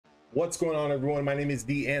What's going on, everyone? My name is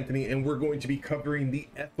D. Anthony, and we're going to be covering the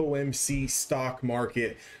FOMC stock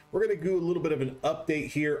market. We're going to do a little bit of an update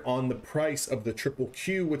here on the price of the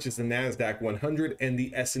QQQ, which is the NASDAQ 100, and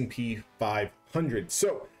the S&P 500.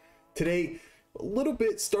 So today,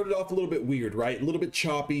 started off a little bit weird, right? A little bit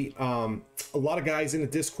choppy. A lot of guys in the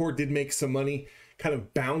Discord did make some money, kind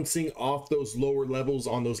of bouncing off those lower levels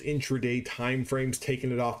on those intraday time frames,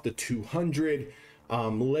 taking it off the 200.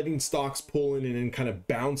 Letting stocks pull in and then kind of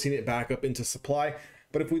bouncing it back up into supply.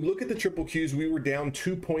 But if we look at the QQQs, we were down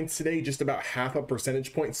 2 points today, just about half a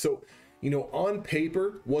percentage point. So, on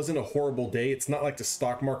paper, wasn't a horrible day. It's not like the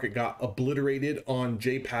stock market got obliterated on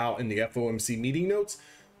Jay Powell and the FOMC meeting notes.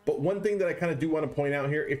 But one thing that I kind of do want to point out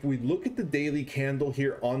here, if we look at the daily candle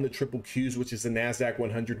here on the QQQs, which is the NASDAQ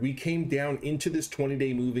 100, we came down into this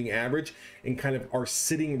 20-day moving average and kind of are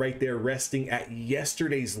sitting right there resting at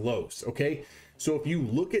yesterday's lows, okay? So if you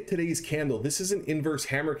look at today's candle, this is an inverse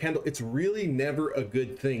hammer candle. It's really never a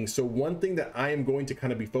good thing. So one thing that I am going to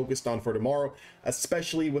kind of be focused on for tomorrow,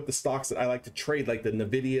 especially with the stocks that I like to trade, like the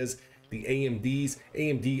NVIDIAs, the AMDs.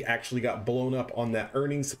 AMD actually got blown up on that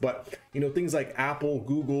earnings, but things like Apple,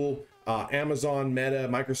 Google, Amazon, Meta,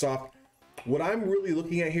 Microsoft. What I'm really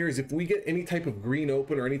looking at here is if we get any type of green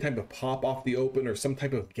open or any type of pop off the open or some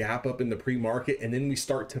type of gap up in the pre-market, and then we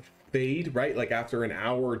start to fade, right? Like after an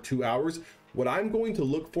hour or 2 hours, what I'm going to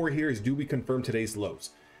look for here is, do we confirm today's lows?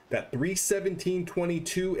 That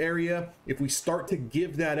 317.22 area, if we start to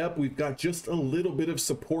give that up, we've got just a little bit of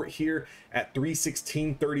support here at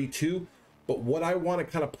 316.32. But what I want to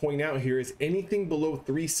kind of point out here is anything below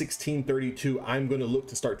 316.32, I'm going to look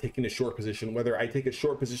to start taking a short position, whether I take a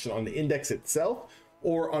short position on the index itself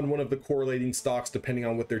or on one of the correlating stocks, depending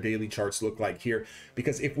on what their daily charts look like here.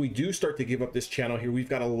 Because if we do start to give up this channel here, we've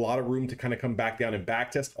got a lot of room to kind of come back down and back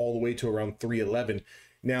test all the way to around 311.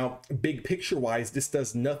 Now, big picture wise, this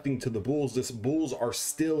does nothing to the bulls. This bulls are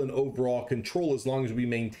still in overall control as long as we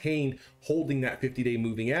maintain holding that 50-day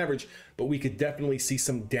moving average, but we could definitely see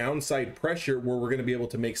some downside pressure where we're going to be able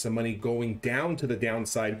to make some money going down to the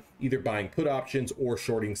downside, either buying put options or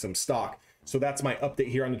shorting some stock. So that's my update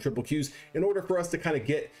here on the QQQs. In order for us to kind of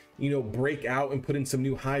get, break out and put in some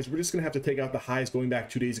new highs, we're just going to have to take out the highs going back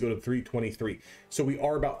 2 days ago to 323. So we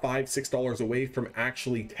are about $5-6 away from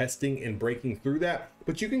actually testing and breaking through that.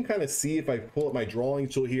 But you can kind of see, if I pull up my drawing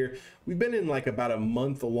tool here, we've been in like about a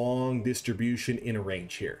month-long distribution in a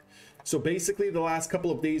range here. So basically the last couple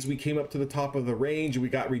of days we came up to the top of the range, we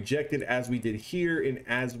got rejected as we did here and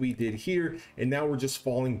as we did here, and now we're just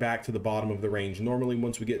falling back to the bottom of the range. Normally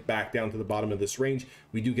once we get back down to the bottom of this range,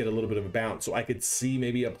 we do get a little bit of a bounce. So I could see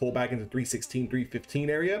maybe a pullback into 316, 315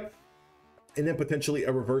 area, and then potentially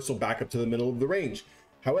a reversal back up to the middle of the range.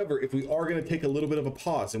 However, if we are going to take a little bit of a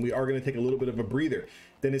pause and we are going to take a little bit of a breather,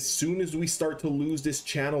 then as soon as we start to lose this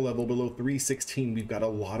channel level below 316, we've got a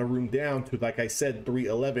lot of room down to, like I said,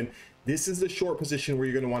 311. This is the short position where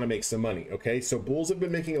you're going to want to make some money. Okay, so bulls have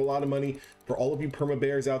been making a lot of money. For all of you perma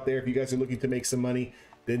bears out there, if you guys are looking to make some money,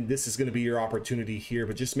 then this is going to be your opportunity here.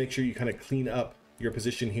 But just make sure you kind of clean up your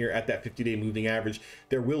position here at that 50-day moving average.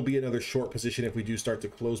 There will be another short position if we do start to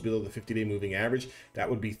close below the 50-day moving average. That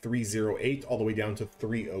would be 308 all the way down to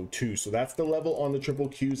 302. So that's the level on the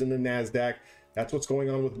QQQs and the NASDAQ. That's what's going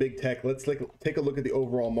on with big tech. Let's take a look at the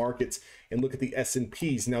overall markets and look at the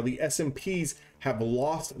S&Ps. Now the S&Ps have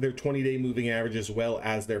lost their 20-day moving average as well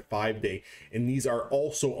as their 5-day. And these are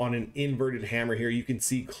also on an inverted hammer here. You can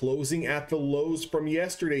see closing at the lows from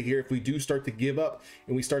yesterday here. If we do start to give up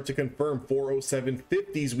and we start to confirm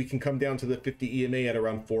 407.50s, we can come down to the 50 EMA at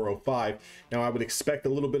around 405. Now I would expect a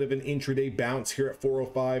little bit of an intraday bounce here at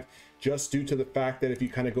 405, just due to the fact that if you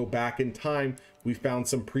kind of go back in time, we found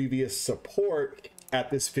some previous support at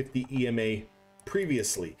this 50 EMA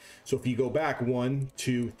previously. So if you go back 1,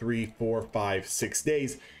 2, 3, 4, 5, 6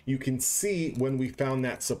 days, you can see when we found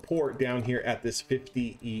that support down here at this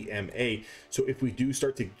 50 EMA. So if we do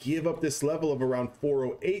start to give up this level of around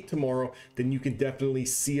 408 tomorrow, then you can definitely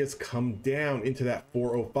see us come down into that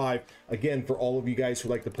 405. Again, for all of you guys who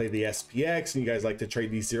like to play the SPX and you guys like to trade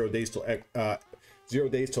these 0 days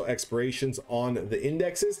till expirations on the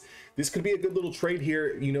indexes, this could be a good little trade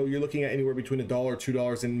here. You're looking at anywhere between $1,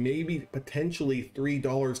 $2, and maybe potentially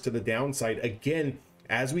 $3 to the downside. Again,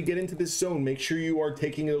 as we get into this zone, make sure you are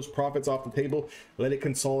taking those profits off the table. Let it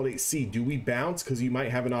consolidate. See, do we bounce? Because you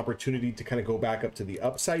might have an opportunity to kind of go back up to the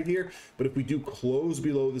upside here. But if we do close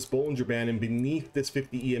below this Bollinger Band and beneath this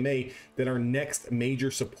 50 EMA, then our next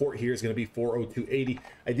major support here is going to be 402.80.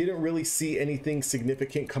 I didn't really see anything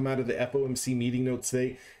significant come out of the FOMC meeting notes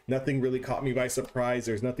today. Nothing really caught me by surprise.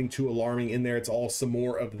 There's nothing too alarming in there. It's all some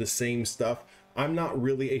more of the same stuff. I'm not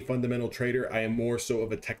really a fundamental trader. I am more so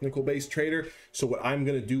of a technical based trader. So what I'm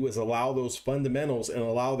going to do is allow those fundamentals and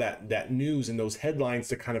allow that news and those headlines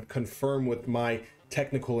to kind of confirm with my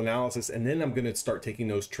technical analysis. And then I'm going to start taking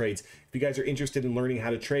those trades. If you guys are interested in learning how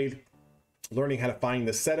to trade, learning how to find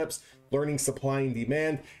the setups, learning supply and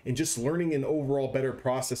demand, and just learning an overall better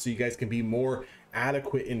process so you guys can be more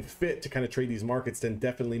adequate and fit to kind of trade these markets, then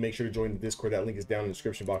definitely make sure to join the Discord. That link is down in the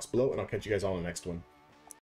description box below, and I'll catch you guys all in the next one.